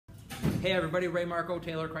Hey everybody, Ray Marco,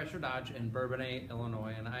 TaylorChryslerDodge in Bourbonnais,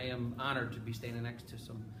 Illinois, and I am honored to be standing next to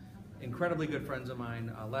some incredibly good friends of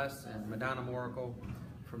mine, Les and Madonna Morrical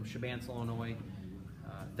from Shabance, Illinois.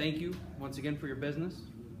 Thank you once again for your business.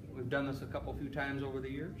 We've done this a few times over the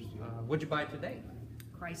years. What'd you buy today?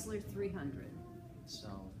 Chrysler 300. So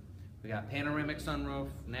we got panoramic sunroof,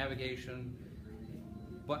 navigation,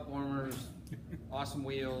 butt warmers, awesome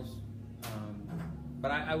wheels. But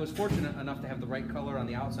I was fortunate enough to have the right color on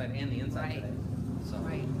the outside and the inside today. So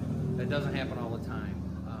that doesn't happen all the time.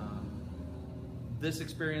 This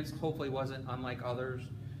experience hopefully wasn't unlike others,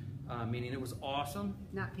 meaning it was awesome.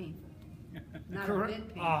 Not painful. Not Correct. a bit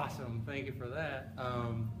painful. Awesome. Thank you for that.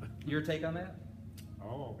 Your take on that?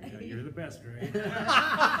 Oh, yeah, you're the best, Ray.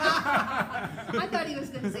 I thought he was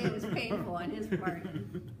going to say it was painful on his part.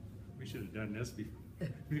 We should have done this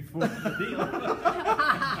before the deal.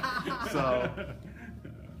 So,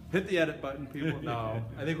 hit the edit button, people. No,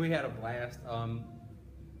 I think we had a blast.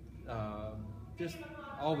 Just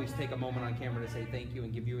always take a moment on camera to say thank you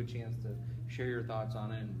and give you a chance to share your thoughts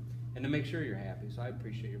on it and to make sure you're happy. So I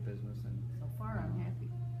appreciate your business, and So far, I'm happy.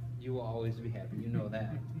 you will always be happy. You know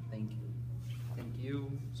that. Thank you. Thank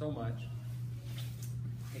you so much.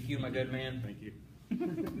 Thank you, my good man. Thank you.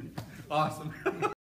 Awesome.